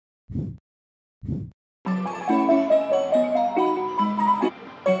Right.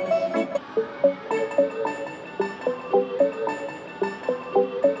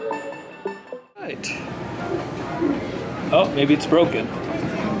 Oh, maybe it's broken.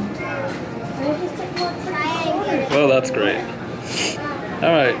 Well, that's great.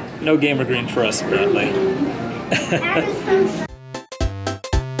 All right, no gamer green for us, apparently.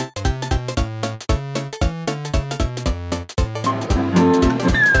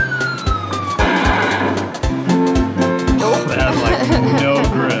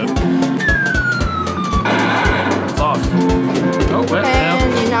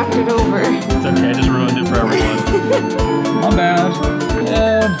 It's okay, I just ruined it for everyone. My bad.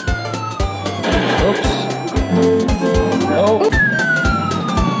 And... oops. Oh.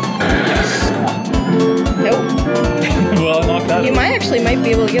 Yes. Nope. Well, I knocked that. You might be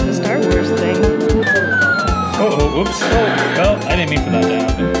able to get the Star Wars thing. Oh, whoops. Oh, well, I didn't mean for that to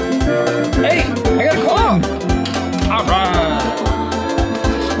happen. Hey, I got a coin. All right.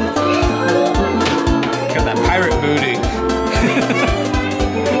 Got that pirate booty.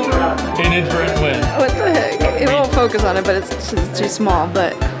 Inadvertent win. What the heck? It won't focus on it, but it's too small.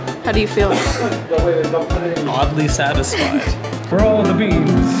 But how do you feel? Oddly satisfied. For all the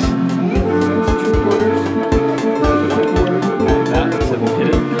beans. That's a hit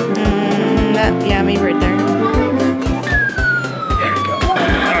it. Yeah, maybe right there. There we go.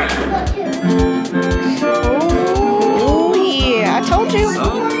 Oh yeah, I told you.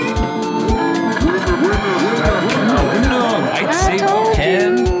 Lightsaber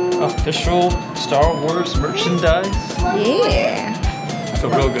pen. Official Star Wars merchandise. Yeah. I feel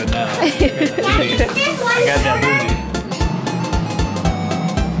real good now. I got that booty.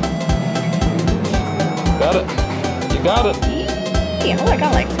 Got it. You got it. Yeah, oh, I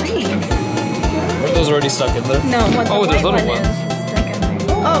got like 3. Were those already stuck in there? No, what the oh, there's little ones. Stuck in there.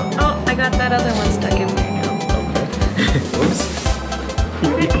 Oh, I got that other one stuck in there now. Okay. Oops.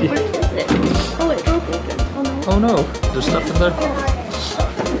 Where is it? Oh, it broke open. Oh no, there's stuff in there.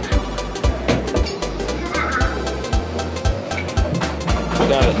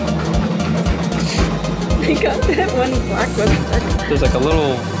 Got it. I got that one black one stuck. There's like a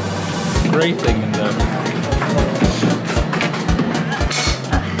little gray thing in there.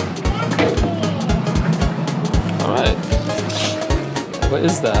 Alright. What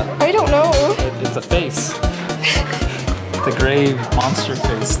is that? I don't know. It's a face. The gray monster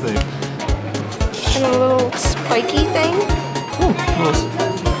face thing. And a little spiky thing. Ooh, little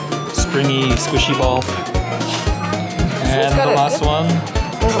springy, squishy ball. And the last one.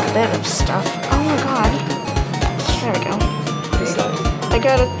 Little bit of stuff. Oh my god. There we go. What is that? I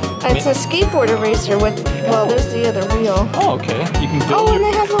got it's a skateboard eraser with, well, there's the other wheel. Oh, okay. You can build and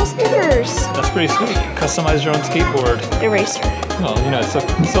they have little stickers. That's pretty sweet. Customize your own skateboard. Eraser. Well, you know, it's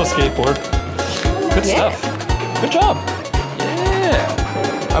still a skateboard. Good stuff. Good job. Yeah.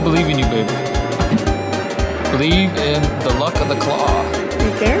 I believe in you, baby. Believe in the luck of the claw.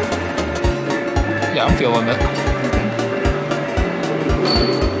 Right there? Yeah, I'm feeling it.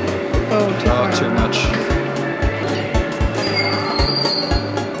 Oh, too much.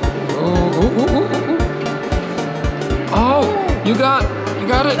 Oh, you got it. No. You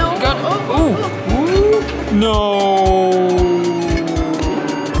got it. Oh, no.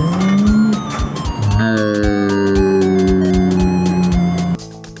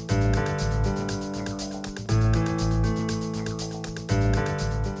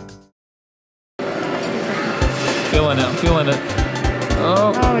 I'm feeling it.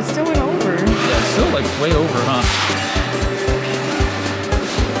 Oh, it still went over. Yeah, it's still like way over, huh?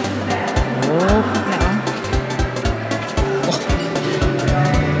 Oh.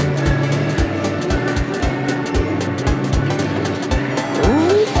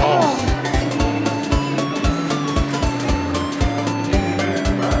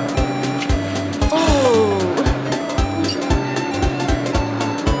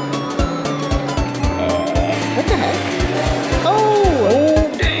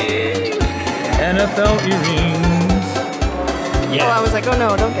 NFL earrings. Yeah. Oh, I was like, oh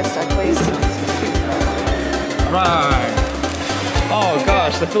no, don't get stuck, please. Right. Oh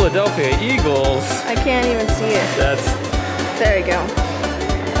gosh, the Philadelphia Eagles. I can't even see it. There you go.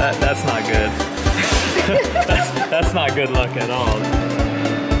 That's not good. that's not good luck at all.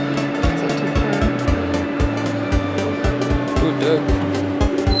 Ooh, dude.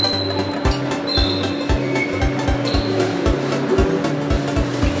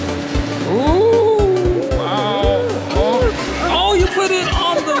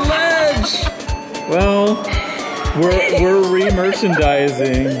 Well, we're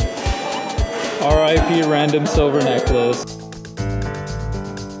re-merchandising. R.I.P. Random Silver Necklace.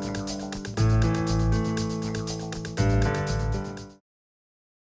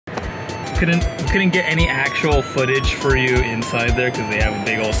 couldn't get any actual footage for you inside there because they have a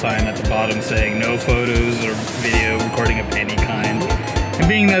big old sign at the bottom saying no photos or video recording of any kind. And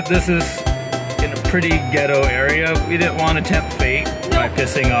being that this is in a pretty ghetto area, we didn't want to tempt fate by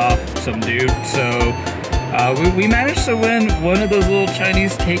pissing off some dude. So we managed to win one of those little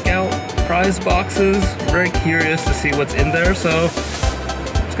Chinese takeout prize boxes. Very curious to see what's in there, so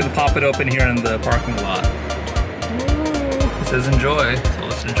I'm just gonna pop it open here in the parking lot. It says enjoy, so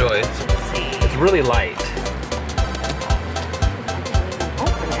let's enjoy it. It's really light.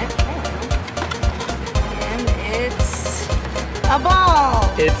 Open it. And it's a ball.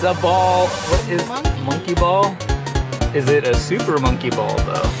 It's a ball. What is monkey ball? Is it a super monkey ball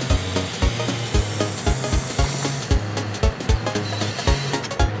though?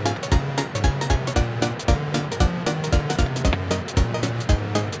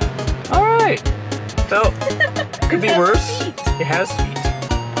 So, could be worse. It has feet.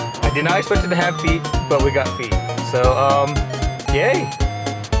 I did not expect it to have feet, but we got feet. So, yay.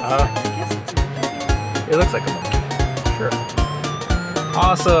 It looks like a monkey. Sure.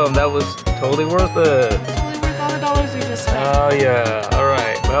 Awesome. That was totally worth it. Totally worth all the dollars we just spent. Oh yeah. All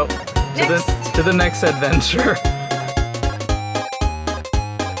right. Well, to the next adventure.